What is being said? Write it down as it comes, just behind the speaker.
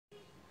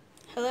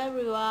Hello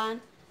everyone.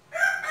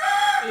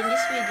 In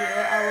this video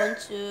I want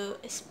to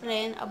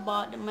explain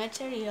about the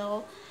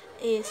material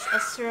is a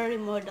slurry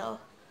model.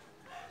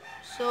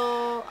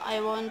 So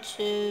I want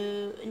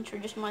to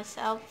introduce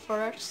myself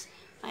first.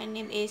 My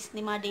name is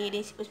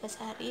Desi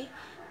Puspasari,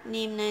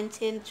 name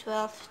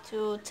 1912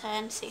 to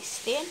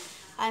 1016.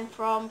 I'm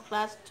from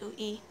class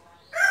 2E.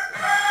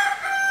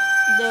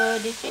 The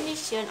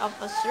definition of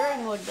a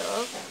slurry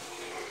model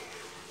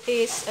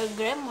is a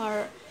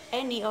grammar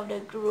any of the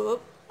group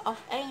of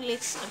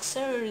English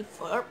auxiliary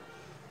verb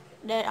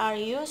that are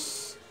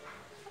used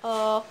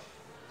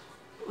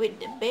with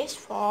the base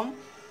form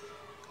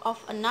of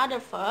another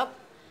verb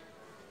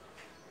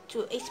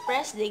to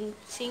express the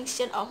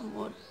distinction of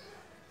mood.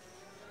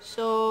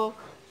 So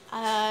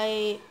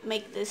I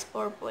make this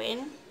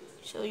PowerPoint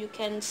so you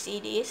can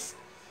see this.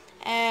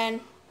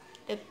 And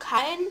the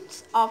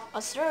kinds of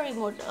auxiliary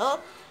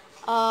model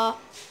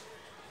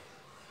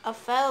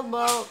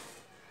available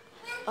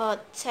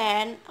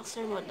 10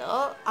 auxiliary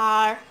model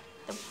are: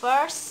 the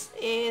first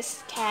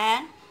is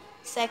can,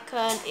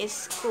 second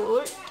is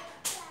could,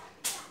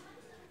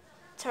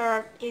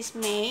 third is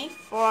may,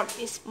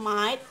 fourth is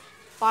might,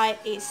 five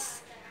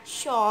is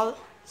shall,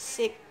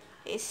 six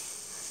is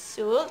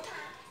should,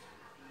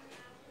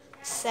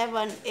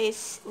 seven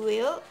is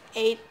will,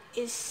 eight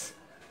is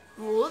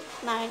would,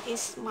 nine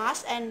is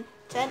must, and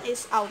 10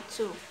 is ought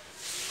to.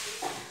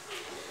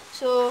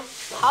 So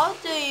how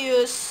to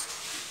use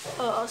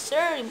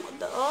auxiliary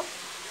model?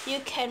 You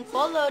can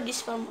follow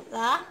this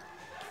formula: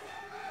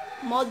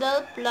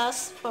 modal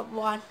plus verb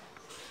 1.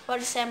 For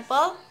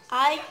example,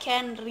 I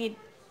can read.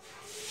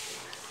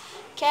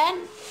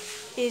 Can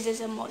is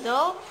a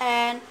model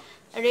and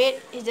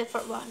read is the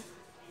verb 1.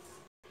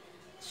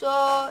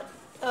 So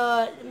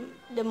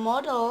the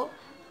model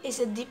is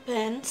it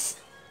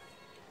depends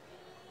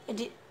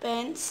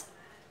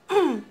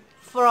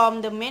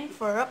from the main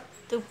verb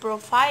to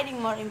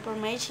providing more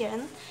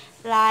information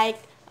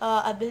like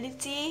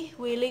ability,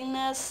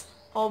 willingness,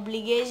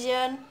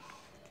 obligation,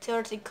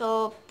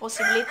 theoretical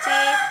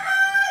possibility,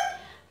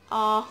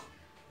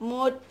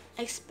 mood,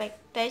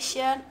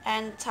 expectation,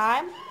 and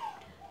time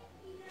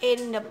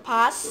in the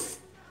past,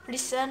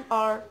 present,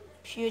 or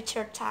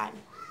future time.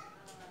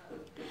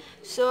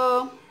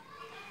 So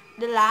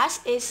the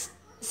last is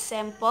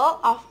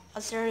sample of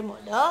auxiliary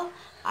model.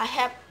 I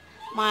have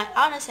my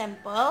own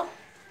sample.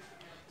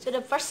 So the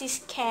first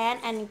is can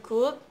and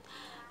could.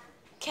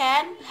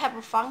 Can have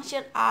a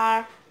function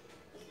are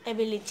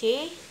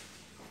ability,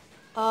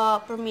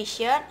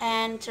 permission,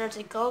 and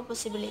theoretical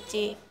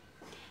possibility.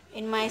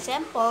 In my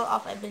sample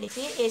of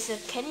ability is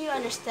can you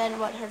understand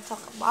what her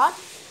talk about?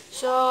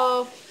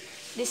 So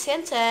this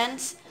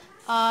sentence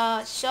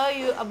show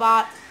you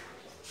about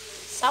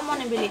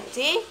someone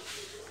ability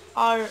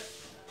or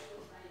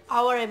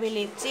our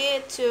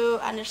ability to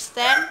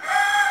understand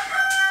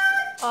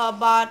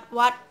about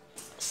what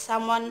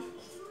someone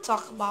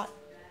talk about.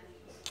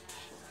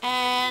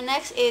 And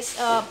next is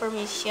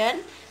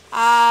permission.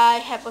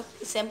 I have an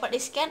example.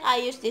 This can I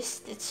use this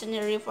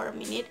dictionary for a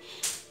minute.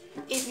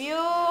 If you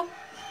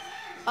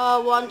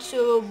want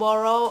to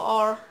borrow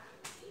or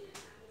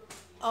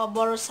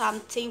borrow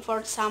something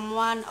for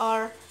someone,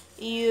 or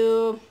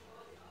you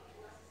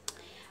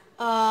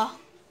ask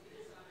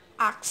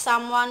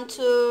someone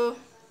to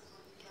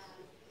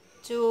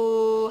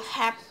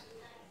have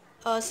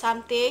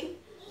something,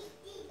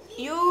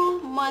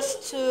 you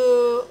must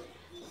to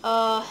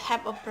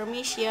have a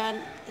permission,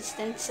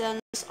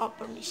 extensions of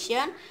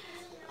permission,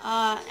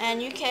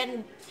 and you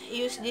can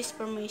use this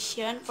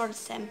permission, for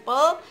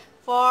example,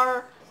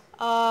 for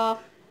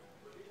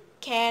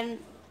can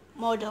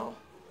model.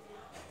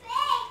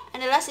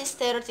 And the last is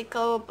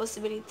theoretical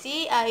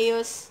possibility. I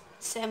use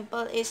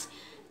sample is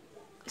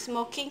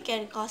smoking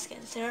can cause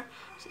cancer.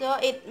 So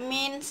it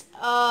means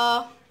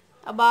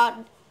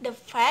about the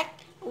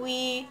fact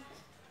we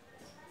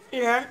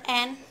learn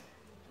and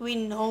we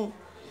know.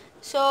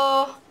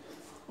 So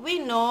we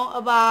know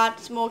about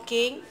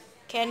smoking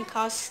can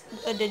cause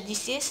the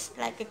disease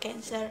like a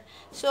cancer.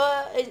 So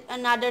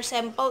another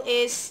sample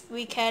is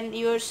we can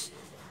use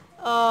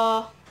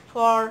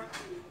for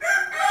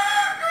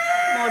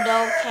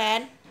model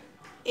can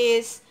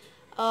is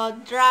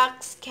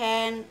drugs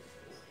can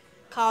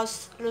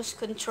cause lose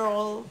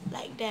control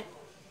like that.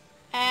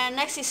 And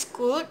next is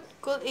could.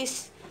 Could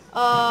is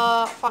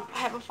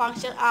have a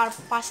function are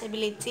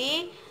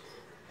possibility.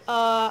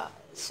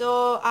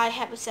 So I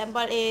have a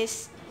sample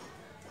is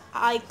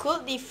I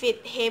could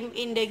defeat him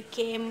in the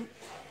game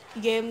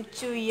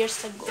 2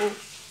 years ago.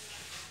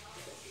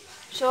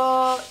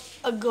 So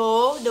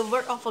ago, the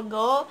word of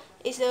ago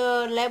is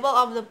the label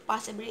of the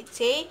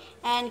possibility,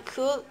 and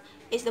could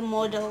is the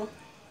model.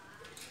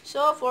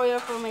 So for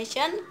your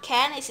information,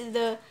 can is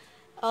the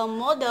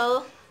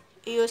model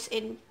used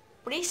in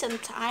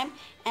present time,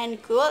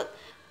 and could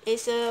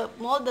is a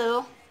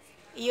model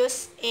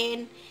used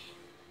in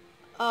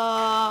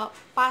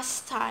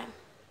past time.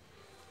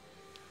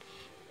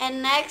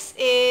 And next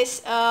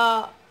is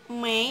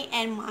may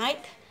and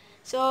might.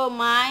 So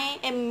might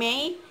and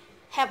may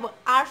have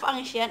our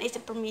function is a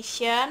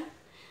permission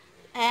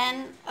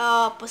and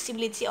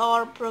possibility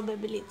or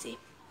probability.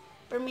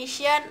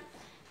 Permission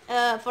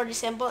for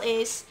example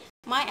is,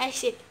 might I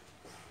sit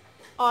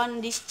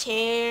on this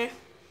chair,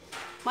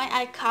 might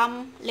I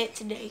come late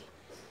today.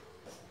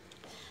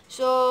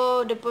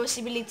 So the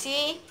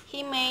possibility,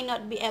 he may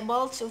not be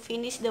able to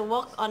finish the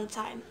work on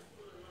time.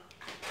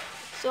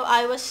 So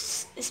I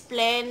was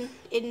explained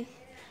in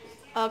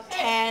a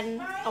can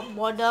of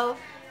model.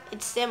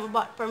 It's same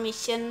about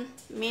permission,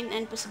 mean,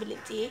 and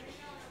possibility.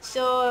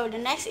 So the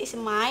next is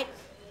might.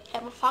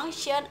 Have a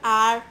function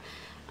are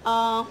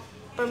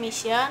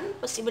permission,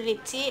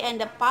 possibility,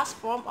 and the past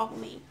form of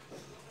may.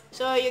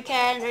 So you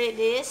can read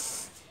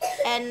this.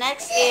 And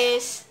next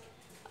is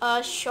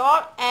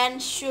short and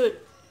should.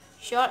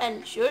 Short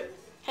and should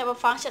have a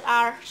function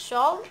are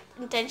show,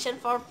 intention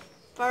for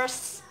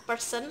first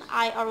person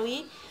I or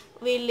we,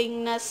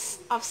 willingness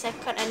of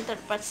second and third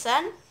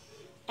person,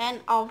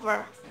 and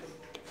over.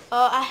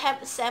 I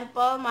have a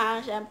sample. My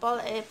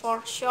example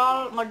for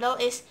shall model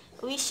is,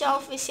 we shall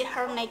visit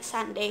her next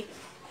Sunday.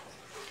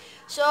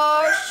 So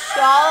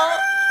shall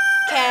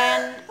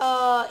can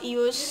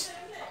use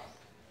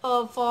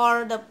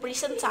for the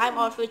present time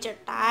or future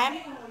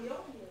time,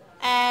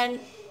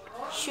 and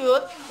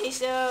should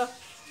is a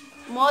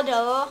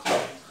model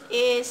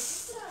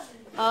is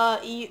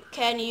you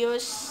can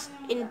use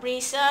in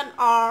present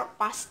or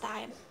past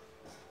time.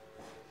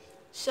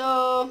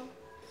 So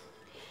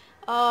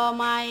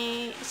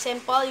my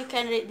sample, you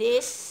can read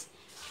this.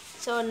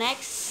 So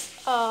next,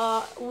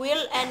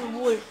 will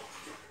and would.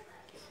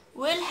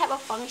 Will have a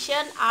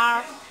function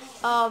are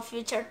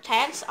future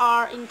tense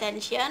or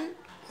intention,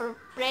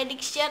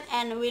 prediction,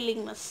 and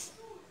willingness.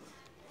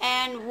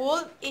 And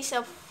would is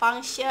a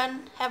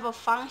function, have a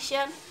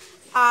function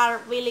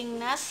are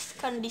willingness,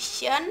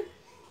 condition,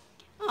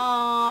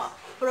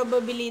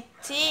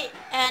 probability,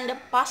 and the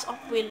past of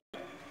will.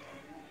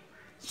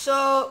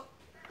 So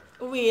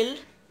will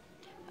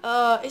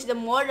is the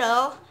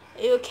model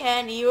you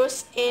can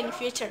use in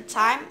future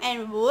time,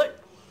 and would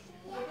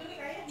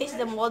is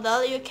the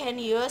model you can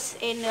use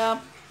in the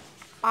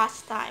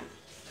past time.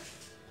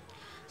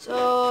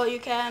 So you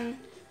can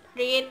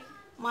read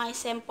my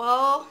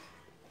sample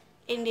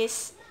in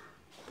this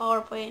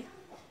PowerPoint.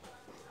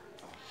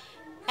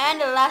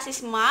 And the last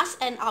is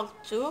must and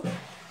ought to.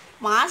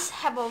 Must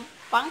have a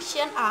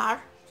function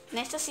are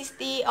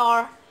necessity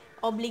or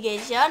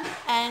obligation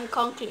and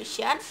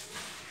conclusion.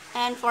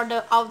 And for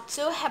the ought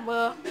to have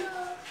a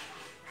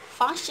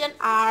function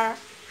are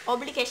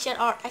obligation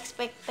or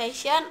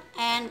expectation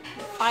and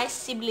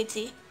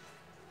feasibility.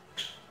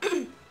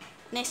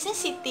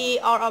 Necessity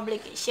or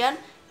obligation,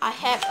 I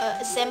have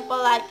an example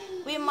like,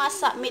 we must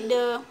submit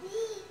the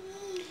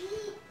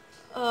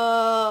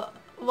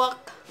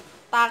work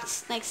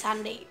task next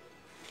Sunday.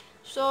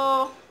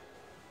 So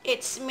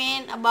it's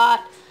mean about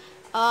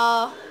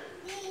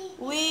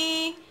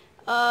we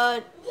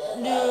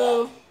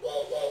do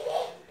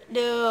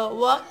the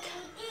work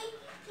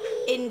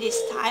in this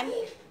time,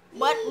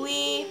 but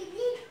we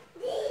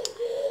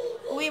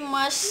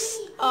must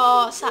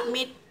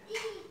submit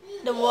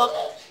the work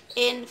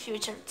in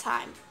future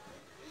time.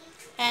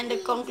 And the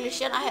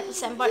conclusion I have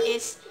example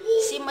is,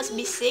 she must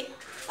be sick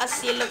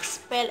as she looks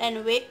pale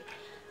and weak.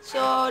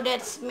 So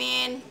that's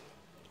mean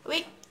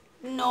we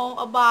know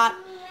about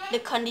the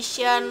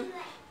condition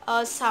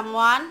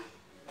someone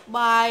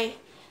by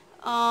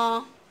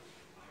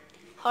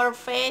her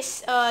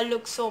face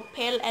looks so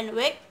pale and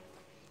weak,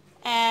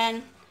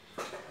 and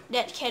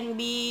that can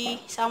be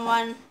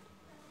someone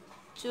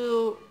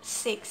too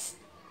sick.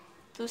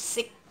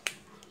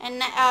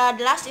 And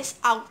the last is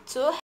ought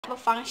to have a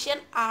function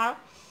are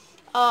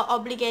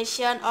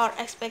obligation or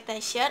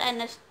expectation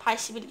and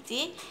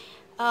possibility.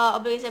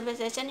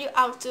 Obligation, you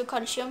ought to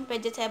consume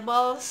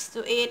vegetables,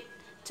 to eat,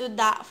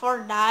 for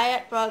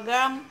diet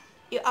program,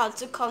 you ought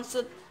to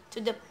consult to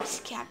the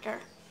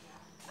psychiatrist.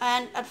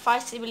 And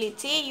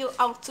advisability, you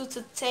ought to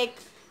take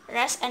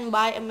rest and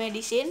buy a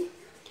medicine.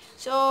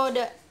 So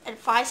the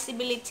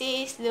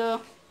advisability is the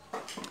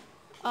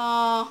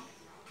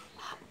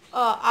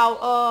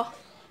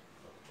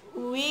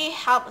we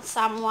help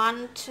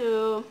someone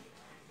to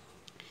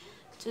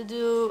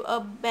do a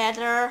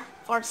better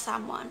for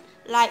someone.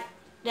 Like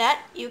that,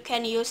 you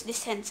can use this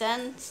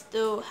sentence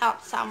to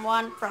help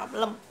someone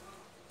problem.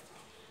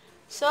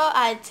 So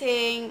I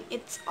think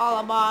it's all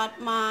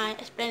about my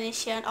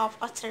explanation of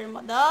Australian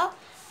model.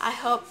 I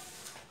hope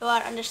you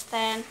are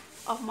understand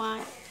of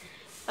my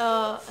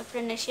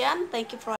explanation. Thank you for